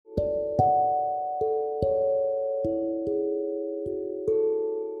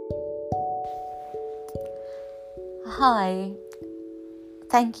Hi,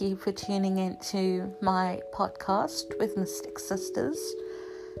 thank you for tuning into my podcast with Mystic Sisters.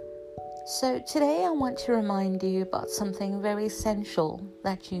 So today I want to remind you about something very essential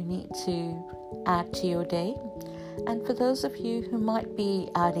that you need to add to your day. And for those of you who might be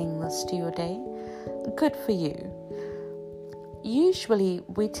adding this to your day, good for you. Usually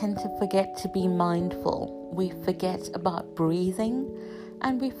we tend to forget to be mindful. We forget about breathing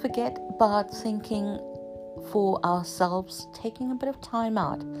and we forget about thinking for ourselves, taking a bit of time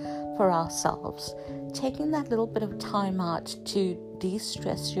out for ourselves, taking that little bit of time out to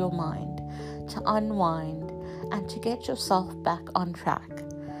de-stress your mind, to unwind, and to get yourself back on track.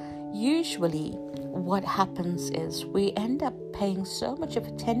 Usually what happens is we end up paying so much of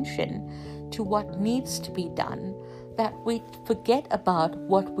attention to what needs to be done that we forget about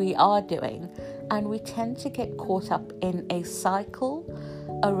what we are doing, and we tend to get caught up in a cycle,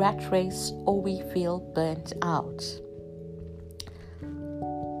 a rat race, or we feel burnt out.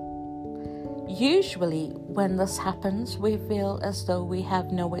 Usually when this happens, we feel as though we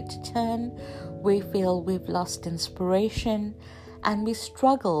have nowhere to turn, we feel we've lost inspiration, and we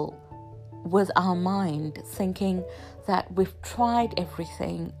struggle with our mind thinking that we've tried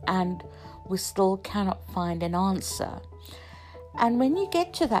everything and we still cannot find an answer. And when you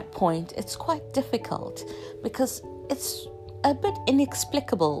get to that point, it's quite difficult because it's a bit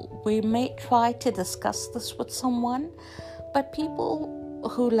inexplicable. We may try to discuss this with someone, but people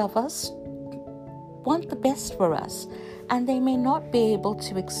who love us want the best for us, and they may not be able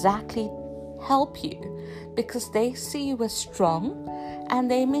to exactly help you because they see you as strong and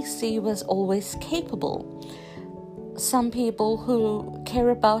they may see you as always capable. Some people who care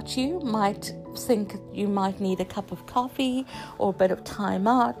about you might think you might need a cup of coffee or a bit of time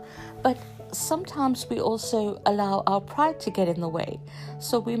out, but sometimes we also allow our pride to get in the way.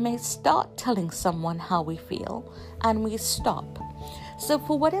 So we may start telling someone how we feel and we stop. So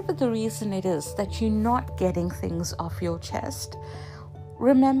for whatever the reason it is that you're not getting things off your chest,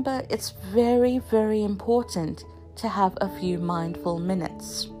 remember it's very, very important to have a few mindful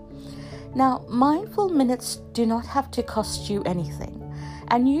minutes. Now, mindful minutes do not have to cost you anything.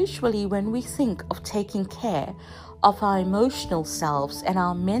 And usually when we think of taking care of our emotional selves and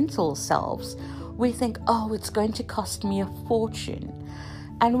our mental selves, we think, oh, it's going to cost me a fortune.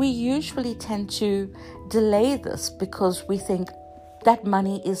 And we usually tend to delay this because we think that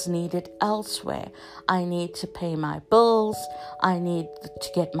money is needed elsewhere. I need to pay my bills. I need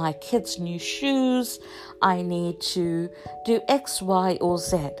to get my kids new shoes. I need to do X, Y, or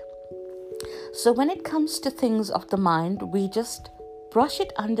Z. So when it comes to things of the mind, we just brush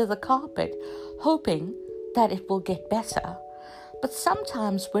it under the carpet, hoping that it will get better. But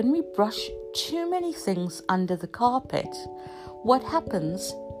sometimes when we brush too many things under the carpet, what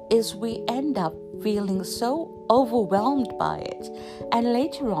happens is we end up feeling so overwhelmed by it, and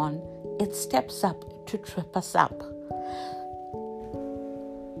later on it steps up to trip us up.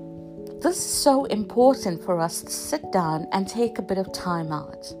 This is so important for us to sit down and take a bit of time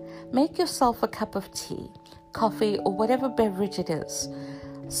out. Make yourself a cup of tea, coffee, or whatever beverage it is.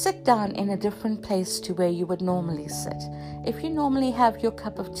 Sit down in a different place to where you would normally sit. If you normally have your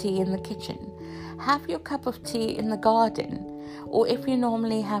cup of tea in the kitchen, have your cup of tea in the garden. Or if you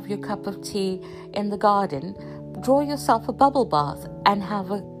normally have your cup of tea in the garden, draw yourself a bubble bath and have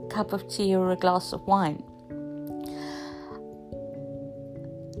a cup of tea or a glass of wine.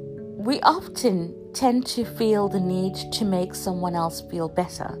 We often tend to feel the need to make someone else feel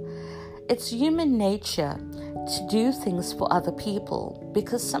better. It's human nature to do things for other people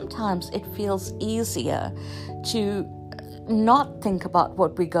because sometimes it feels easier to not think about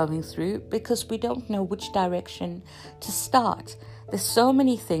what we're going through because we don't know which direction to start. There's so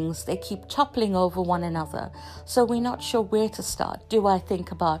many things, they keep toppling over one another, so we're not sure where to start. Do I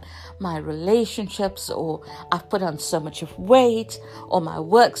think about my relationships, or I've put on so much of weight, or my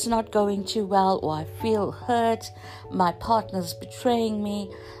work's not going too well, or I feel hurt, my partner's betraying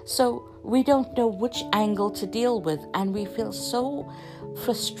me. So we don't know which angle to deal with, and we feel so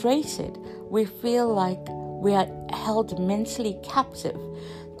frustrated. We feel like we are held mentally captive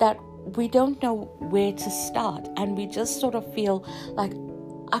that we don't know where to start, and we just sort of feel like,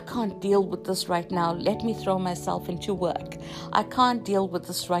 I can't deal with this right now. Let me throw myself into work. I can't deal with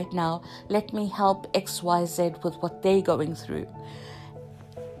this right now. Let me help XYZ with what they're going through.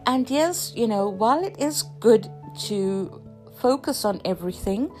 And yes, while it is good to focus on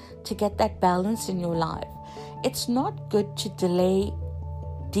everything to get that balance in your life, it's not good to delay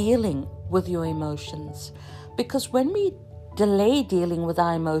dealing with your emotions, because when we delay dealing with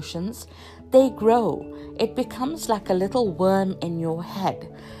our emotions, they grow. It becomes like a little worm in your head.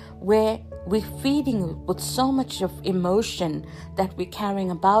 where we're feeding it with so much of emotion that we're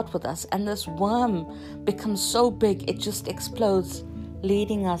carrying about with us, and this worm becomes so big it just explodes,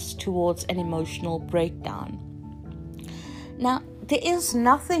 leading us towards an emotional breakdown. Now, there is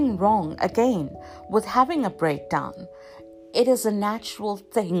nothing wrong, again, with having a breakdown. It is a natural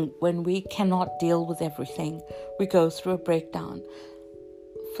thing when we cannot deal with everything. We go through a breakdown.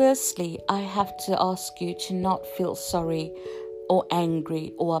 Firstly, I have to ask you to not feel sorry or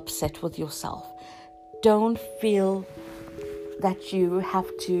angry or upset with yourself. Don't feel that you have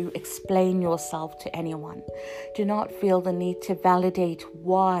to explain yourself to anyone. Do not feel the need to validate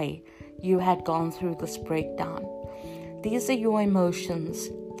why you had gone through this breakdown. These are your emotions.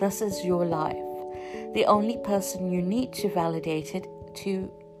 This is your life. The only person you need to validate it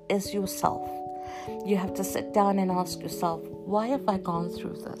to is yourself. You have to sit down and ask yourself, why have I gone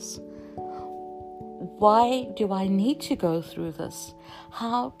through this? Why do I need to go through this?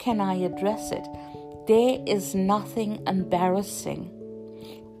 How can I address it? There is nothing embarrassing,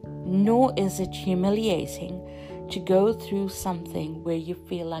 nor is it humiliating to go through something where you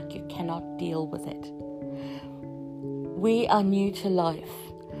feel like you cannot deal with it. We are new to life.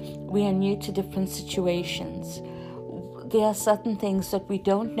 We are new to different situations. There are certain things that we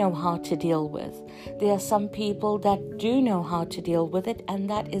don't know how to deal with. There are some people that do know how to deal with it, and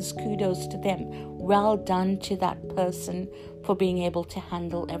that is kudos to them. Well done to that person for being able to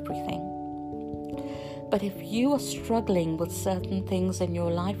handle everything. But if you are struggling with certain things in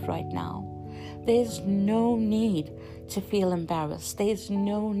your life right now, there's no need to feel embarrassed. There's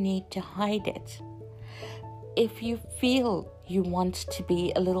no need to hide it. If you feel you want to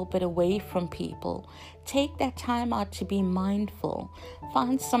be a little bit away from people, take that time out to be mindful.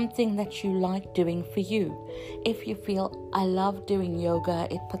 Find something that you like doing for you. If you feel, I love doing yoga,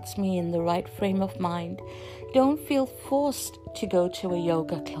 it puts me in the right frame of mind, don't feel forced to go to a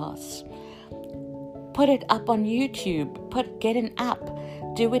yoga class. Put it up on YouTube. Get an app.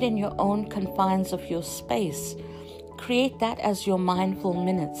 Do it in your own confines of your space. Create that as your mindful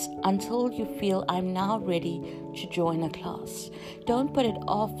minutes until you feel, I'm now ready to join a class. Don't put it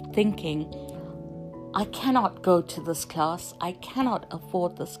off thinking, I cannot go to this class. I cannot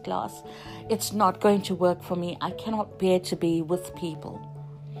afford this class. It's not going to work for me. I cannot bear to be with people.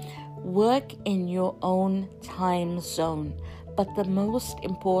 Work in your own time zone. But the most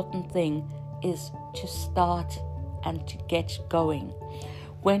important thing is to start and to get going.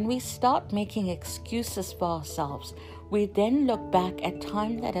 When we start making excuses for ourselves, we then look back at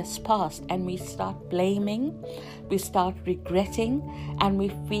time that has passed and we start blaming, we start regretting, and we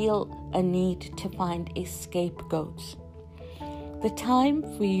feel a need to find a scapegoat. The time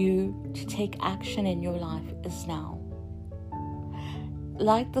for you to take action in your life is now.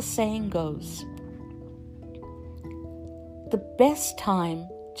 Like the saying goes, the best time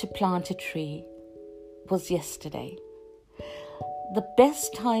to plant a tree was yesterday. The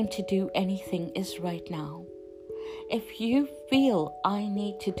best time to do anything is right now. If you feel I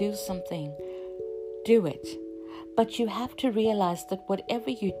need to do something, do it. But you have to realize that whatever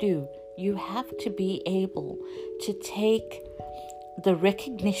you do, you have to be able to take the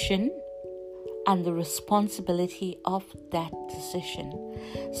recognition and the responsibility of that decision.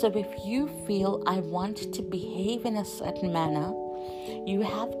 So if you feel I want to behave in a certain manner, you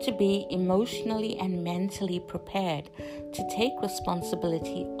have to be emotionally and mentally prepared to take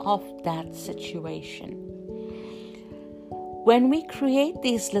responsibility of that situation. When we create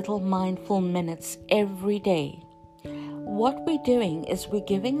these little mindful minutes every day, what we're doing is we're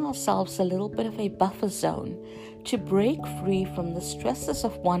giving ourselves a little bit of a buffer zone to break free from the stresses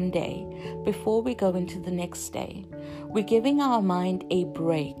of one day before we go into the next day. We're giving our mind a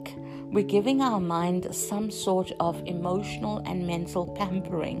break. We're giving our mind some sort of emotional and mental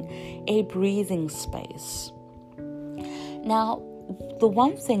pampering, a breathing space. Now, the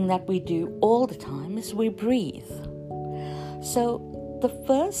one thing that we do all the time is we breathe. So the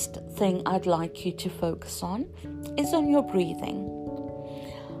first thing I'd like you to focus on is on your breathing.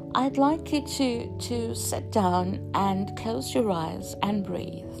 I'd like you to sit down and close your eyes and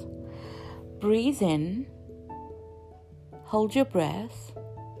breathe. Breathe in, hold your breath,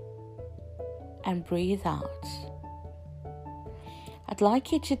 and breathe out. I'd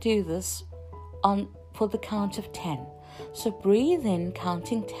like you to do this for the count of 10. So breathe in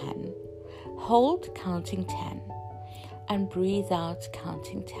counting 10, hold counting 10, and breathe out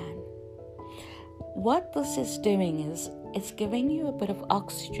counting 10. What this is doing is it's giving you a bit of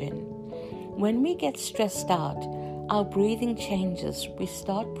oxygen. When we get stressed out, our breathing changes. We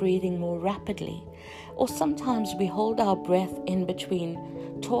start breathing more rapidly, or sometimes we hold our breath in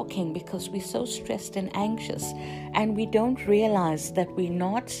between talking because we're so stressed and anxious, and we don't realize that we're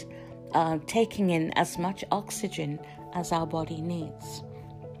not taking in as much oxygen as our body needs.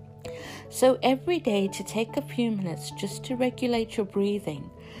 So every day to take a few minutes just to regulate your breathing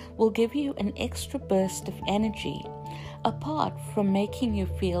will give you an extra burst of energy, apart from making you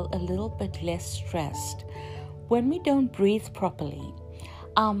feel a little bit less stressed. When we don't breathe properly,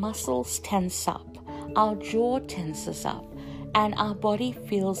 our muscles tense up, our jaw tenses up, and our body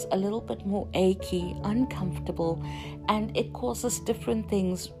feels a little bit more achy, uncomfortable, and it causes different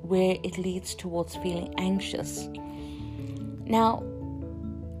things where it leads towards feeling anxious. Now,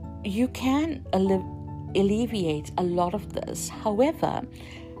 you can alleviate a lot of this. However,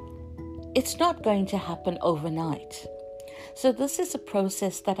 it's not going to happen overnight. So this is a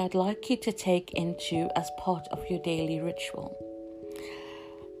process that I'd like you to take into as part of your daily ritual.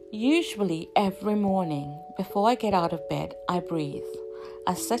 Usually every morning before I get out of bed, I breathe.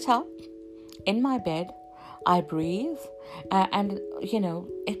 I sit up in my bed, I breathe, and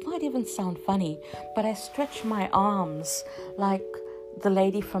it might even sound funny, but I stretch my arms like the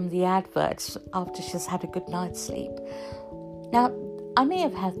lady from the adverts after she's had a good night's sleep. Now, I may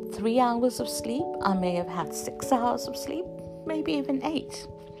have had 3 hours of sleep, I may have had 6 hours of sleep, maybe even 8.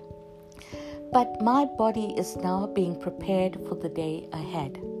 But my body is now being prepared for the day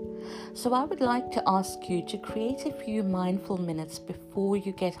ahead. So I would like to ask you to create a few mindful minutes before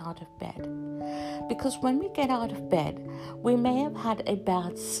you get out of bed. Because when we get out of bed, we may have had a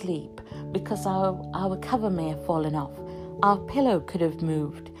bad sleep because our cover may have fallen off. Our pillow could have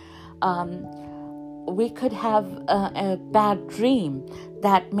moved. We could have a bad dream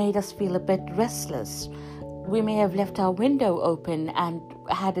that made us feel a bit restless. We may have left our window open and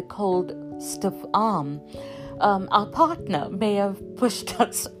had a cold, stiff arm. Our partner may have pushed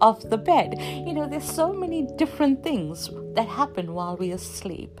us off the bed. There's so many different things that happen while we are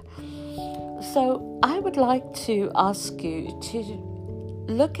asleep. So I would like to ask you to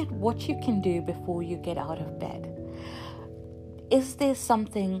look at what you can do before you get out of bed. Is there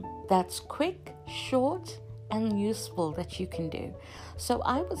something that's quick, short, and useful that you can do? So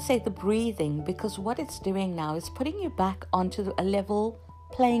I would say the breathing, because what it's doing now is putting you back onto a level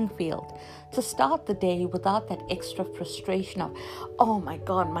playing field to start the day without that extra frustration of, oh my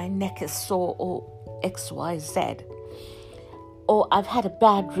God, my neck is sore, or XYZ. Or I've had a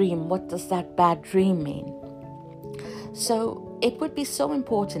bad dream. What does that bad dream mean? So it would be so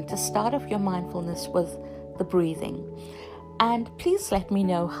important to start off your mindfulness with the breathing. And please let me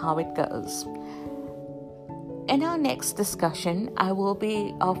know how it goes. In our next discussion, I will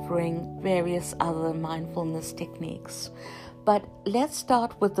be offering various other mindfulness techniques. But let's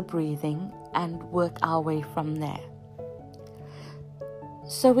start with the breathing and work our way from there.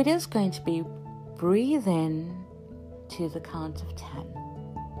 So it is going to be breathe in to the count of 10.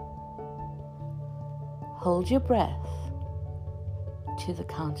 Hold your breath to the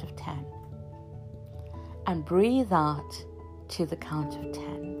count of 10. And breathe out to the count of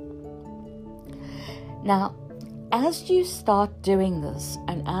 10. Now, as you start doing this,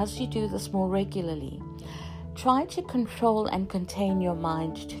 and as you do this more regularly, try to control and contain your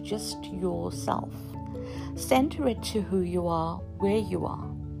mind to just yourself. Center it to who you are, where you are.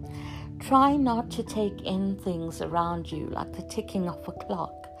 Try not to take in things around you like the ticking of a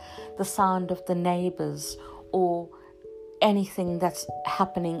clock, the sound of the neighbors, or anything that's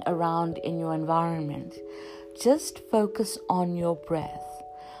happening around in your environment. Just focus on your breath.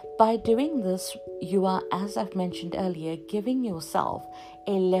 By doing this, you are, as I've mentioned earlier, giving yourself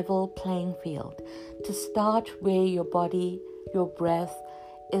a level playing field to start where your body, your breath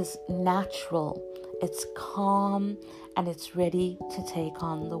is natural, it's calm, and it's ready to take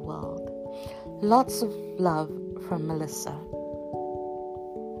on the world. Lots of love from Melissa.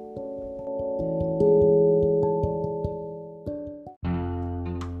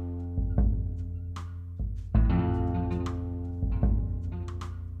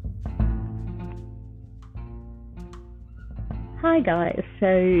 Hi guys,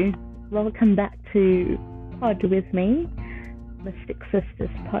 so welcome back to Pod With Me, Mystic Sisters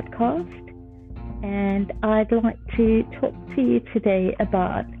podcast, and I'd like to talk to you today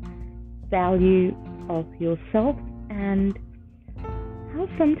about value of yourself and how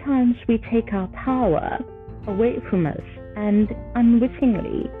sometimes we take our power away from us and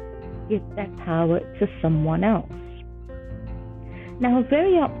unwittingly give that power to someone else. Now,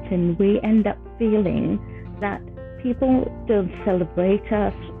 very often we end up feeling that people don't celebrate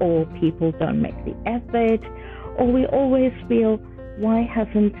us, or people don't make the effort, or we always feel, why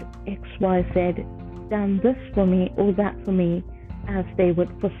hasn't XYZ done this for me or that for me as they would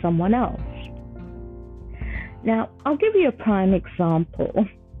for someone else? Now, I'll give you a prime example.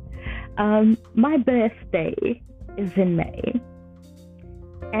 My birthday is in May,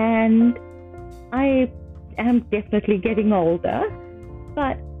 and I am definitely getting older,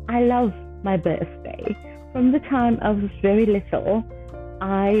 but I love my birthday. From the time I was very little,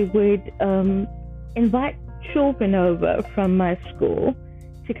 I would invite children over from my school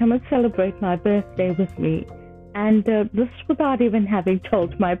to come and celebrate my birthday with me, and this without even having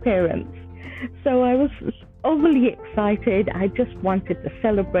told my parents. So I was overly excited. I just wanted to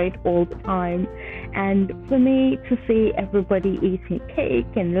celebrate all the time, and for me to see everybody eating cake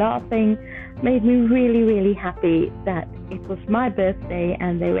and laughing made me really, really happy that it was my birthday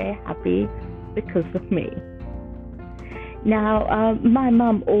and they were happy because of me. Now, my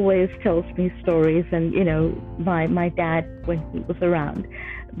mum always tells me stories, and my dad, when he was around,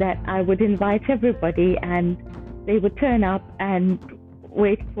 that I would invite everybody and they would turn up and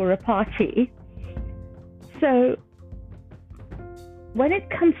wait for a party. So when it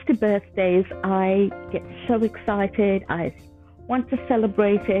comes to birthdays, I get so excited. I want to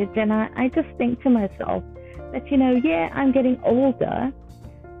celebrate it, and I just think to myself that, I'm getting older,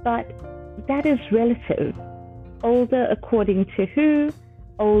 but that is relative. Older according to who?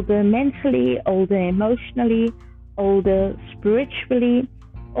 Older mentally, older emotionally, older spiritually,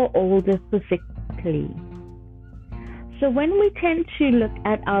 or older physically. So when we tend to look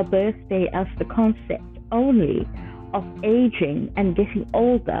at our birthday as the concept only of aging and getting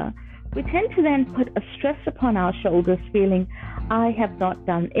older, we tend to then put a stress upon our shoulders, feeling, I have not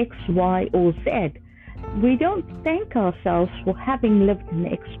done X, Y, or Z. We don't thank ourselves for having lived an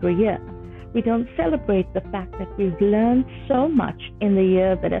extra year. We don't celebrate the fact that we've learned so much in the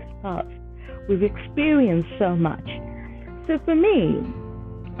year that has passed. We've experienced so much. So for me,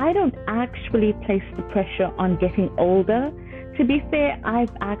 I don't actually place the pressure on getting older. To be fair,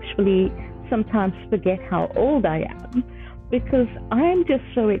 I've actually sometimes forget how old I am, because I'm just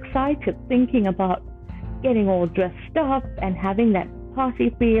so excited thinking about getting all dressed up and having that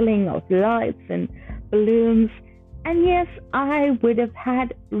party feeling of lights and balloons. And yes, I would have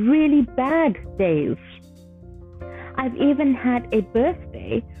had really bad days. I've even had a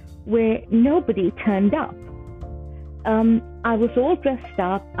birthday where nobody turned up. I was all dressed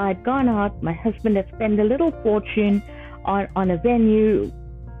up. I'd gone out. My husband had spent a little fortune on a venue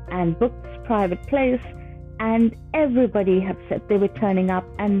and booked this private place, and everybody had said they were turning up,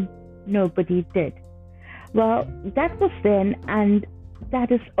 and nobody did. Well, that was then, and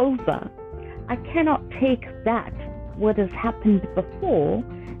that is over. I cannot take that, what has happened before,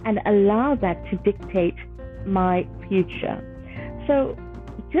 and allow that to dictate my future. So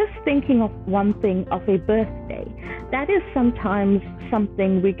just thinking of one thing, of a birthday, that is sometimes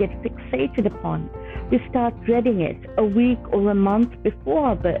something we get fixated upon. We start dreading it a week or a month before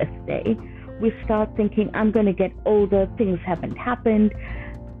our birthday. We start thinking, I'm going to get older, things haven't happened,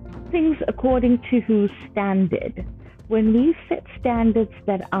 things according to whose standard. When we set standards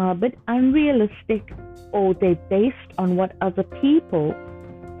that are a bit unrealistic, or they're based on what other people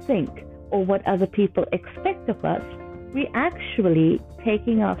think or what other people expect of us, we're actually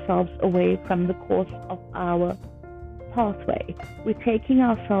taking ourselves away from the course of our pathway. We're taking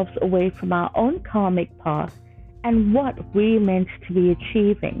ourselves away from our own karmic path and what we're meant to be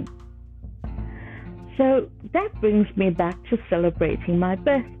achieving. So that brings me back to celebrating my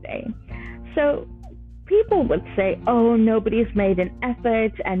birthday. So people would say, oh, nobody's made an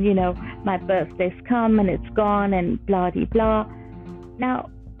effort, and my birthday's come and it's gone, and blah de blah. Now,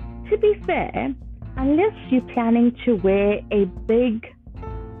 to be fair, unless you're planning to wear a big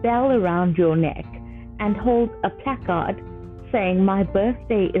bell around your neck and hold a placard saying my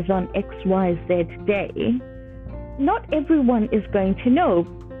birthday is on XYZ day, not everyone is going to know,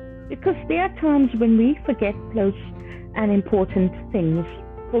 because there are times when we forget close and important things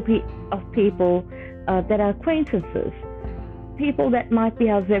of people that are acquaintances, people that might be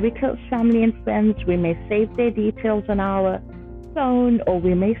our very close family and friends. We may save their details on our phone, or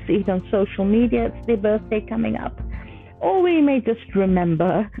we may see it on social media, it's their birthday coming up, or we may just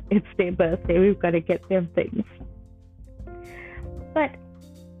remember it's their birthday, we've got to get them things. But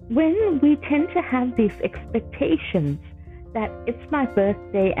when we tend to have these expectations that it's my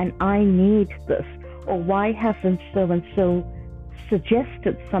birthday and I need this, or why hasn't so-and-so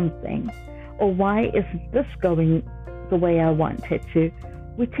suggested something, or why isn't this going the way I want it to,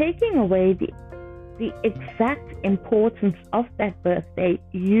 we're taking away the exact importance of that birthday.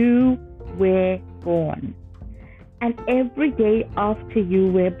 You were born, and every day after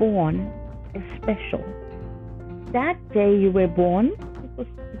you were born is special. That day you were born, it was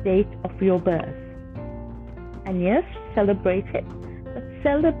the date of your birth. And yes, celebrate it, but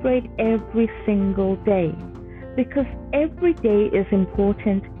celebrate every single day. because every day is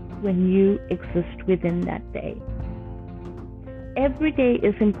important when you exist within that day. Every day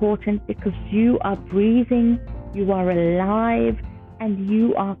is important because you are breathing, you are alive, and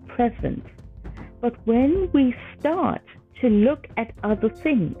you are present. But when we start to look at other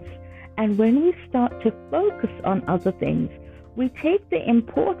things, and when we start to focus on other things, we take the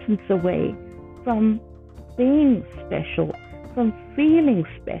importance away from being special, from feeling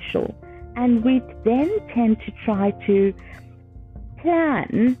special, and we then tend to try to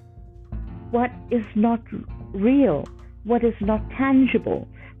plan what is not real, what is not tangible.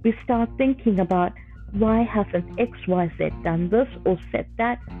 We start thinking about, why hasn't XYZ done this or said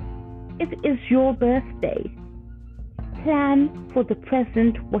that? It is your birthday. Plan for the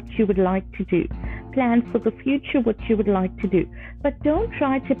present what you would like to do. Plan for the future what you would like to do. But don't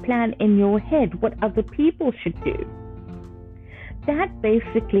try to plan in your head what other people should do. That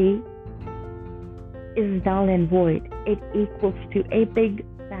basically is null and void. It equals to a big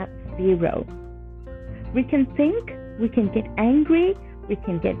fat zero. We can think, we can get angry, we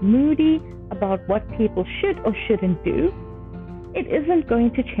can get moody about what people should or shouldn't do. It isn't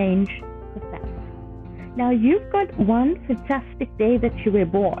going to change the fact. Now, you've got one fantastic day that you were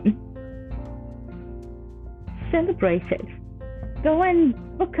born. Celebrate it. Go and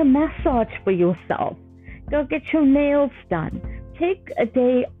book a massage for yourself. Go get your nails done. Take a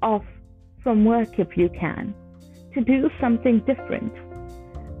day off from work if you can, to do something different.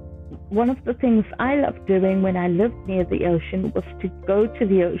 One of the things I loved doing when I lived near the ocean was to go to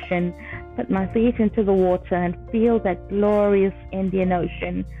the ocean, put my feet into the water and feel that glorious Indian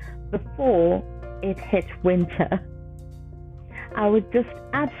Ocean before it hit winter. I would just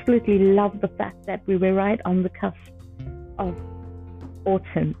absolutely love the fact that we were right on the cusp of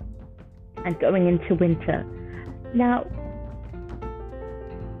autumn and going into winter. Now,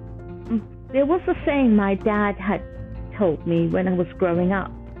 there was a saying my dad had told me when I was growing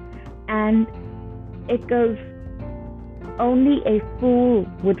up, and it goes, only a fool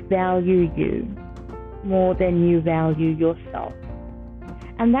would value you more than you value yourself.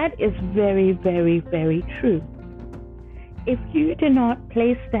 And that is very, very, very true. If you do not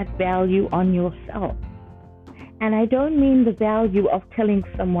place that value on yourself, and I don't mean the value of telling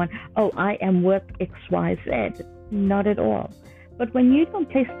someone, oh, I am worth XYZ, not at all. But when you don't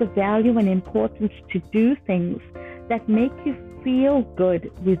place the value and importance to do things that make you feel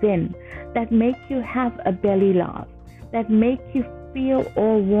good within, that make you have a belly laugh, that make you feel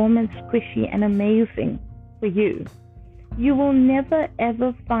all warm and squishy and amazing for you, you will never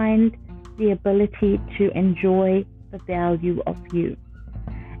ever find the ability to enjoy the value of you.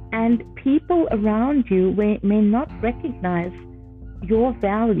 And people around you may not recognize your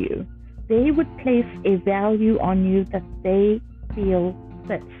value. They would place a value on you that they feel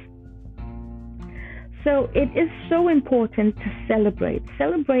fits. So it is so important to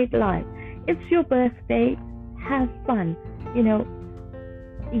celebrate life. It's your birthday, have fun. You know,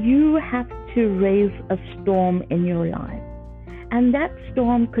 you have to raise a storm in your life. And that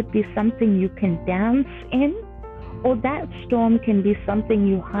storm could be something you can dance in, or that storm can be something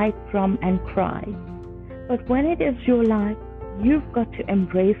you hide from and cry. But when it is your life, you've got to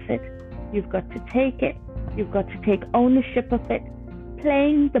embrace it. You've got to take it. You've got to take ownership of it.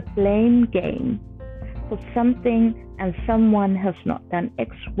 Playing the blame game for something and someone has not done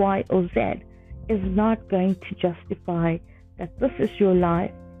X, Y, or Z is not going to justify that this is your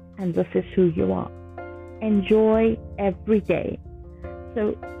life and this is who you are. Enjoy every day.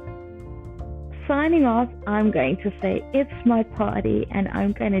 So, signing off, I'm going to say it's my party and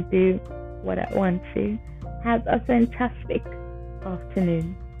I'm going to do what I want to. Have a fantastic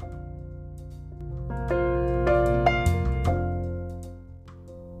afternoon.